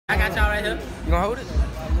I got y'all right here. You gonna hold it?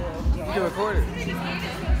 You can record it.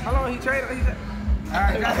 How long he traded?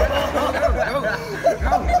 Alright, go.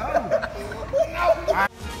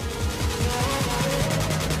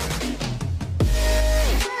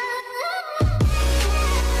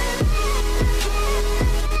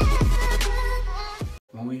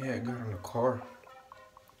 When we had got in the car,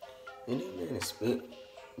 and that man expect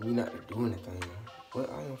me not to do anything, but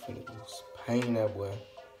I am finna go paint that boy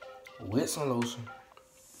with some lotion.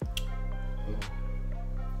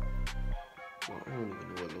 Well, I don't even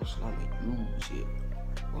know what lotion I'ma use yet.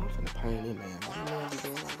 Well, I'm finna paint that man. What you know be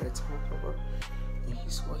doing all that talking, bro? And he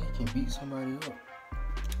swear he can beat somebody up.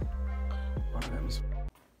 Bro, I got me some.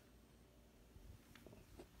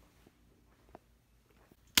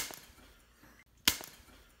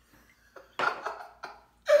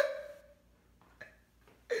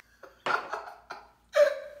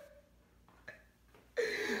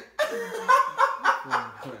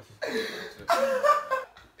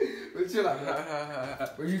 But chill out,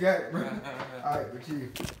 bro. You got it, bro. Alright, but chill.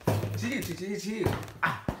 Chill.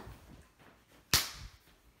 Ah.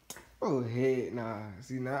 Oh, head, nah.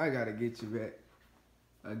 See, now I gotta get you back.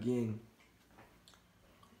 Again.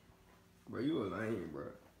 Bro, you a lame, bro.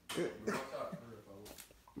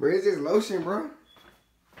 Bro, it's just lotion, bro.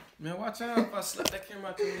 Man, watch out if I slap that camera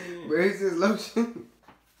out your head. Bro, it's just lotion.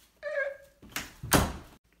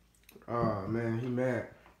 Oh, man, he mad.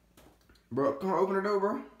 Bro, come on, open the door,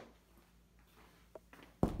 bro.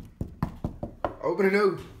 Open the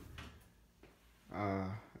door.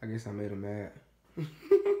 I guess I made him mad.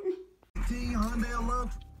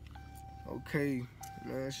 Okay,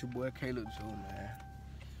 man, it's your boy Caleb Joe, man.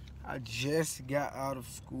 I just got out of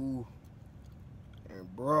school.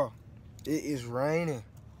 And, bro, it is raining.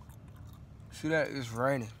 See that? It's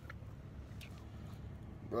raining.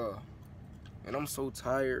 Bro, and I'm so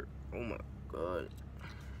tired. Oh, my God.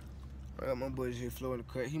 I got my boy J Flow in the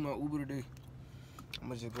cut. He my Uber today. I'm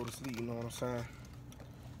gonna just go to sleep, you know what I'm saying?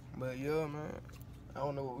 But yeah, man, I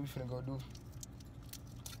don't know what we finna go do.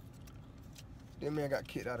 That man got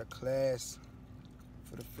kicked out of class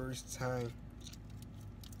for the first time.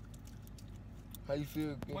 How you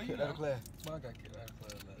feel getting kicked out of class? Well, I got kicked out of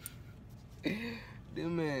class last. This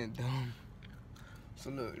man dumb. So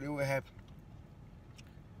look, this what happened.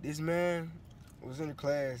 This man was in the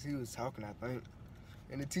class, he was talking, I think.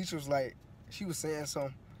 And the teacher was like, she was saying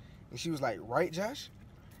something, and she was like, right, Josh?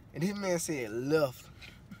 And this man said left.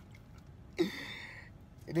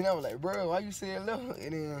 And then I was like, bro, why you saying left?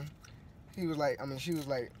 And then he was like, she was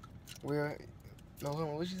like, well, no, hold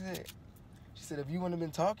on, what she said? She said, if you wouldn't have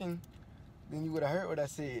been talking, then you would have heard what I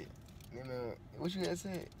said. And what you had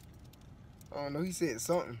said? I don't know, he said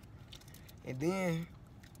something. And then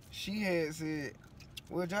she had said,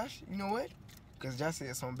 well, Josh, you know what? Because Josh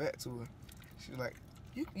said something back to her. She was like,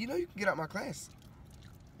 you know you can get out my class.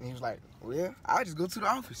 And he was like, well, I'll just go to the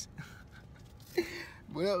office.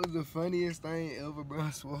 But that was the funniest thing ever, bro,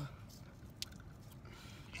 I swear.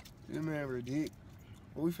 This man ridiculous.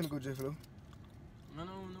 Where we finna go, J Flow? I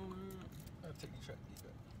don't know, man. I'll take the track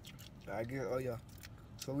back. I guess, oh yeah.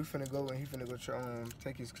 So we finna go and he finna go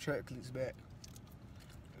take his track cleats back.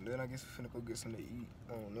 And then I guess we finna go get something to eat.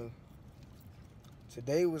 I don't know.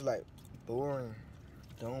 Today was like boring.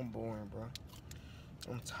 Dumb boring, bro.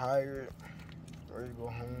 I'm tired, ready to go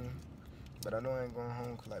home. But I know I ain't going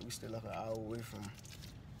home because like we still like an hour away from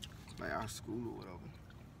like our school or whatever.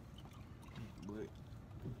 But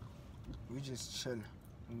we just chilling.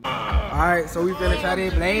 Alright, so we finna try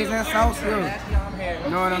this blazing sauce here. You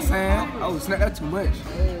know what I'm saying? Oh, snap, that's too much.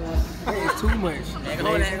 That is too much. I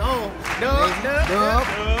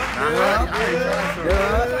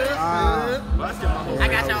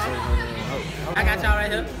got y'all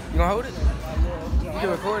right here. You gonna hold it? You can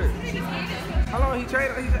record it. How long he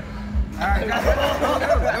traded? Alright, go.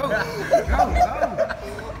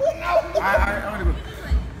 Alright, I'm gonna go.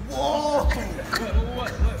 Whoa!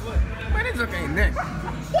 What? Man, this look ain't that.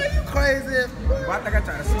 Why you crazy? Well, I think I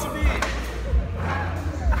tried to see you.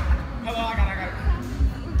 Hello, I got it.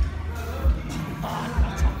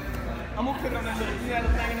 I'm gonna put it on that little, you have a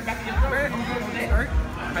thing in the back of your throat. I'm good with that.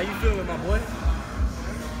 How you feeling, my boy?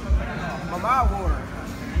 My mouth watering.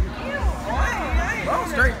 Bro, I'm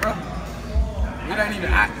straight, bro. It ain't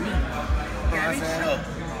even hot me. You know what I'm saying?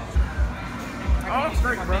 Oh, I'm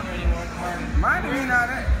straight, bro. Mine didn't mean all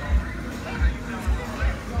that.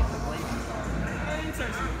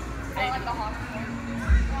 I like the hospital.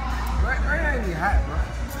 Right ain't even hot, bro.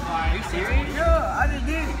 Are you serious? Yeah, I just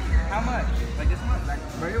did it. How much? Like this much? Like,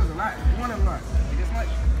 Bro, it was a lot. One of them lot. like this much?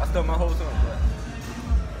 I stole my whole song, bro.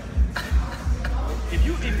 If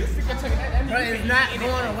you stick your tongue in that, Bro, it's not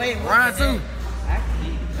going away. Round two.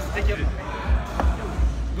 Stick your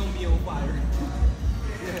gonna be on fire.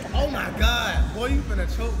 Oh my God, boy, you finna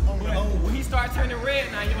choke on the hole. When he start turning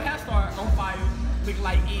red, now your hair start on fire. Look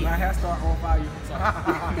like it. My hair start on fire. You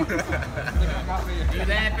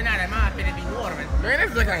laughing at it, mine finna be watering. Man,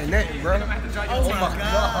 this look ain't nothing, bro. You have to draw your Oh teeth. my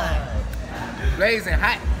God. Blazing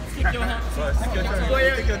hot. Stick your hand. Stick your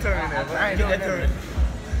turn. Stick your turn in there, bro. I ain't Get doing that that.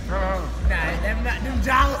 turn. Nah, them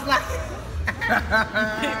jaws like.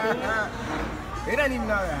 It ain't even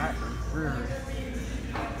all that hot. Real.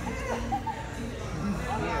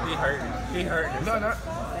 He hurt. He hurt. No, no.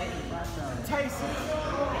 Taste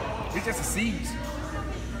it. It's just a seeds.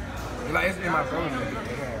 It's like it's in my throat.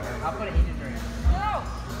 I'll put it in your drink.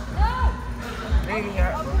 It ain't even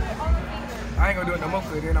hot, bro. I ain't gonna do it no more,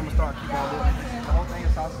 cause then I'm gonna start keeping on doing it. The whole thing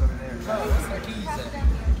is sauce over there. What's the keys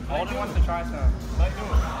at? Alden wants to try some. Let's do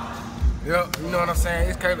it. Yep, you know what I'm saying?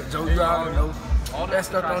 It's Caleb Joe, you already know. All That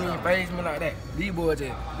stuff don't even faze me like that. These boys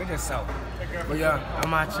they just soft. But yeah,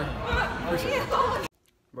 I'm out here. Appreciate it.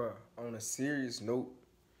 Bro, on a serious note,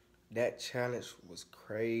 that challenge was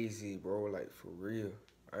crazy, bro. Like, for real.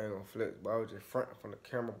 I ain't gonna flex, but I was just fronting from the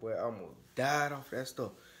camera, boy. I almost died off that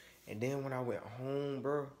stuff. And then when I went home,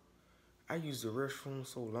 bro, I used the restroom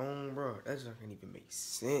so long, bro. That junk can't even make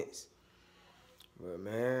sense. But,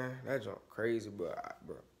 man, that junk crazy, bro.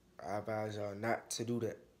 I advise y'all not to do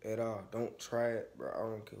that at all. Don't try it, bro. I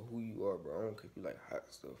don't care who you are, bro. I don't care if you like hot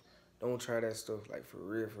stuff. Don't try that stuff, like, for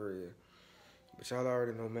real, for real. But y'all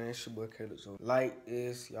already know, man, it's your boy Caleb. So like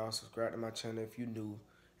this, y'all subscribe to my channel if you new.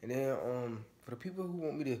 And then for the people who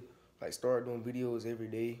want me to like start doing videos every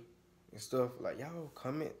day and stuff, like y'all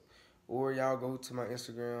comment or y'all go to my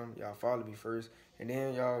Instagram, y'all follow me first, and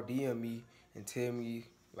then y'all DM me and tell me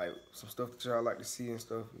like some stuff that y'all like to see and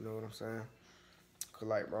stuff, you know what I'm saying? Cause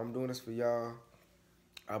like, bro, I'm doing this for y'all.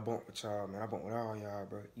 I bump with y'all, man. I bump with all y'all,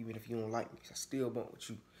 bro. Even if you don't like me, I still bump with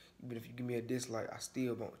you. Even if you give me a dislike, I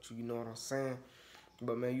still bump with you. You know what I'm saying?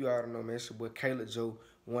 But, man, you already know, man. It's your boy, Caleb Joe.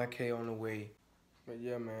 1K on the way. But,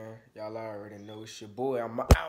 yeah, man. Y'all already know. It's your boy. I'm out.